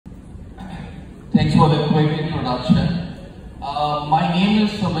Thanks for the quick introduction. My name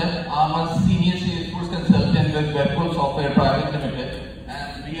is Sumit. I'm a senior Salesforce consultant with Webcool Software Private Limited,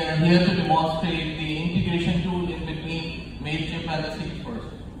 and we are here to demonstrate the integration tool in between Mailchimp and the Salesforce.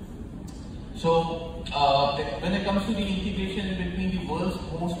 So, when it comes to the integration in between the world's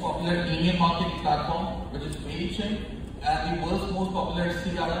most popular email marketing platform, which is Mailchimp, and the world's most popular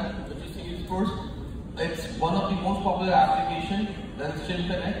CRM, which is Salesforce, it's one of the most popular applications, that is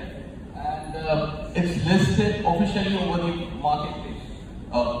ChimpConnect. And it's listed officially over the marketplace.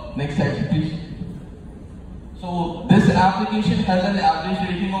 Next slide, please. So this application has an average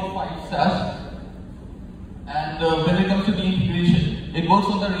rating of 5 stars. And when it comes to the integration, it works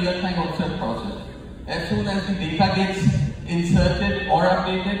on the real-time outside process. As soon as the data gets inserted or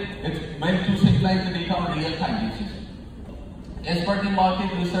updated, it's meant to synchronize the data on real-time basis. As per the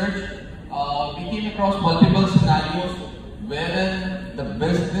market research, we came across multiple scenarios wherein the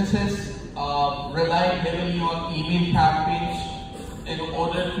businesses rely heavily on email campaigns in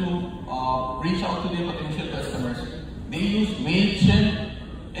order to reach out to their potential customers. They use Mailchimp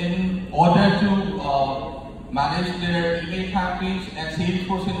in order to manage their email campaigns and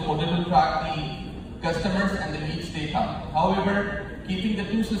Salesforce in order to track the customers and the leads data. However, keeping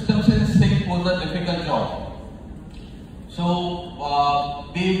the two systems in sync was a difficult job.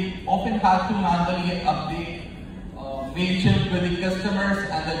 So they often had to manually update Mailchimp with the customers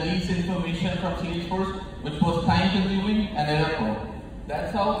and the leads information from Salesforce, which was time consuming and error prone.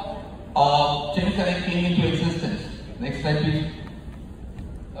 That's how ChimpConnect came into existence. Next slide, please.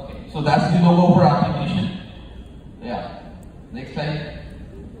 Okay, so that's the logo for application. Yeah. Next slide.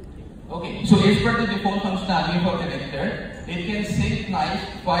 Okay, so as per the default functionality for connector, it can synchronize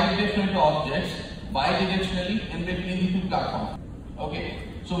 5 different objects bidirectionally in between the two platforms. Okay.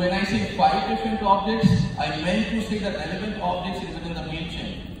 So when I say 5 different objects, I meant to say the relevant objects is within the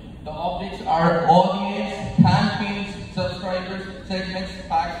Mailchimp. The objects are audience, campaigns, subscribers, segments,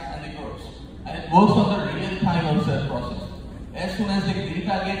 packs, and the groups. And it works on the real-time outside process. As soon as the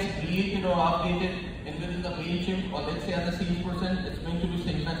data gets created or updated within the Mailchimp, or let's say at the Salesforce end, it's meant to be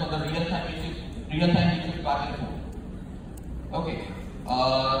synchronized on the real-time basis back and forth. Okay.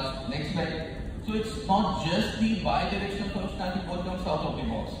 Next slide. So it's not just the bi-directional functionality what comes out of the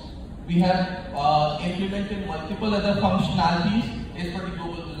box. We have implemented multiple other functionalities as per the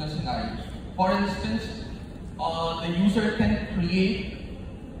global business scenarios. For instance, the user can create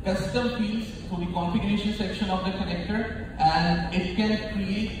custom fields through the configuration section of the connector, and it can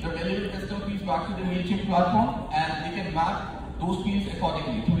create the relevant custom fields back to the Mailchimp platform, and they can map those fields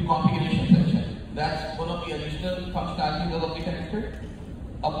accordingly to the configuration section. That's one of the additional functionalities of the connector.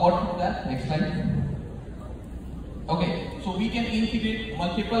 Apart from that, next slide. Okay, so we can integrate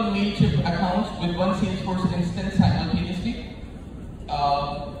multiple Mailchimp accounts with one Salesforce instance simultaneously.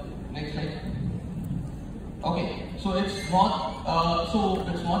 Next slide. Okay, so it's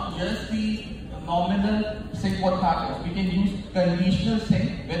not just the nominal sync what happens. We can use conditional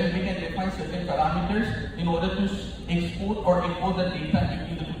sync, wherein we can define certain parameters in order to export or import the data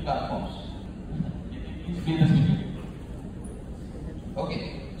between the two platforms. Please play this video.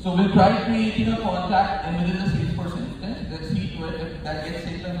 Okay, so we'll try creating a contact and within the Salesforce instance. Let's see to it if that gets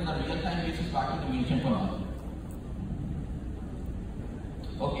synchronized on a real-time basis back to the Mailchimp command.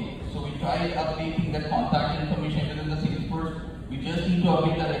 Okay, so we tried updating the contact information within the Salesforce. We just need to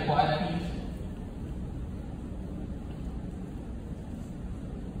update the required fields.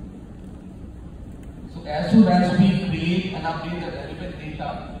 So as soon as we create and update the relevant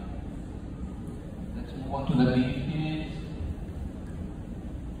data, let's move on to the main page.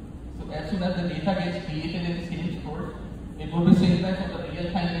 As soon as the data gets created in Salesforce, it will be synchronized on the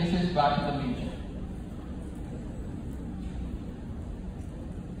real-time basis back to the Mailchimp.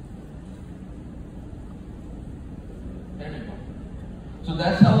 There we go. So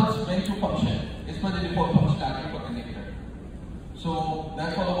that's how it's meant to function. It's for the default functionality for connector. So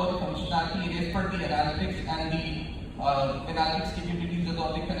that's all about the functionality. It is for the analytics and the analytics capabilities of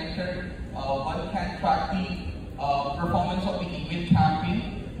the connector. One can track the performance of the email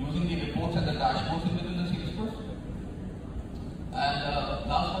campaign using the reports and the dashboards within the Salesforce. And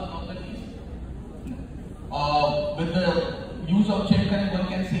last but not the least, with the use of ChimpConnect, one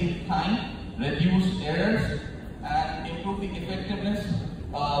can save time, reduce errors, and improve the effectiveness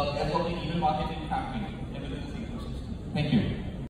of the email marketing campaign within the Salesforce system. Thank you.